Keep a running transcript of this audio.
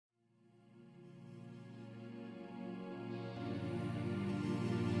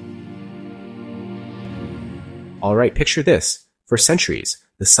Alright, picture this. For centuries,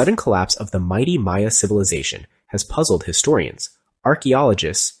 the sudden collapse of the mighty Maya civilization has puzzled historians,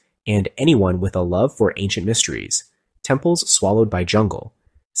 archaeologists, and anyone with a love for ancient mysteries. Temples swallowed by jungle,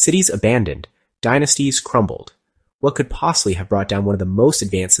 cities abandoned, dynasties crumbled. What could possibly have brought down one of the most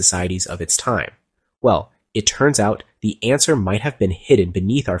advanced societies of its time? Well, it turns out the answer might have been hidden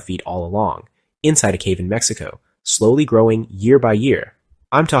beneath our feet all along, inside a cave in Mexico, slowly growing year by year.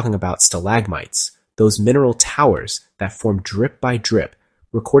 I'm talking about stalagmites, those mineral towers that form drip by drip,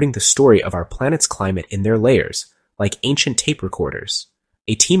 recording the story of our planet's climate in their layers, like ancient tape recorders.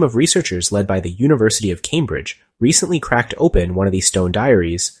 A team of researchers led by the University of Cambridge recently cracked open one of these stone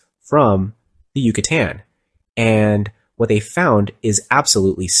diaries from the Yucatan, and what they found is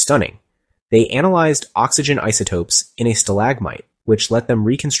absolutely stunning. They analyzed oxygen isotopes in a stalagmite, which let them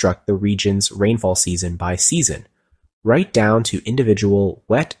reconstruct the region's rainfall season by season, right down to individual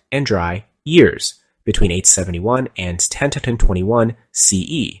wet and dry years between 871 and 1021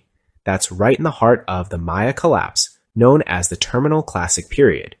 CE. That's right in the heart of the Maya collapse, known as the Terminal Classic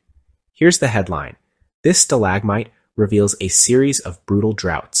Period. Here's the headline. This stalagmite reveals a series of brutal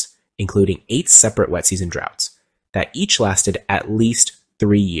droughts, including 8 separate wet season droughts, that each lasted at least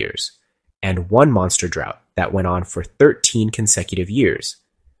 3 years, and one monster drought that went on for 13 consecutive years.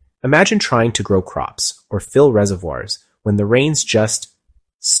 Imagine trying to grow crops or fill reservoirs when the rains just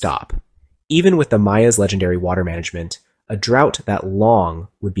stop. Even with the Maya's legendary water management, a drought that long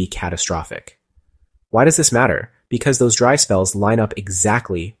would be catastrophic. Why does this matter? Because those dry spells line up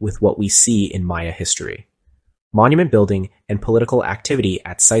exactly with what we see in Maya history. Monument building and political activity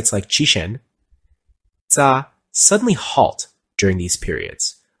at sites like Chichen Itza suddenly halt during these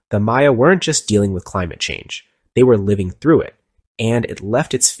periods. The Maya weren't just dealing with climate change, they were living through it, and it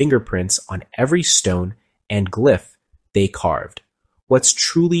left its fingerprints on every stone and glyph they carved. What's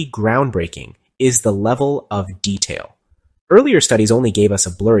truly groundbreaking is the level of detail. Earlier studies only gave us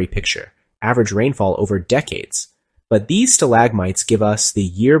a blurry picture, average rainfall over decades, but these stalagmites give us the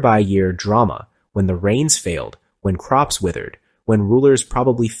year-by-year drama when the rains failed, when crops withered, when rulers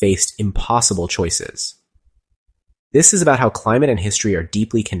probably faced impossible choices. This is about how climate and history are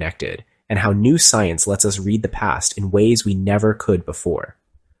deeply connected, and how new science lets us read the past in ways we never could before.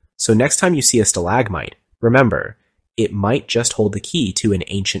 So next time you see a stalagmite, remember, it might just hold the key to an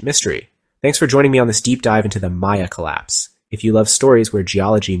ancient mystery. Thanks for joining me on this deep dive into the Maya collapse. If you love stories where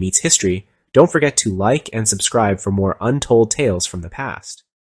geology meets history, don't forget to like and subscribe for more untold tales from the past.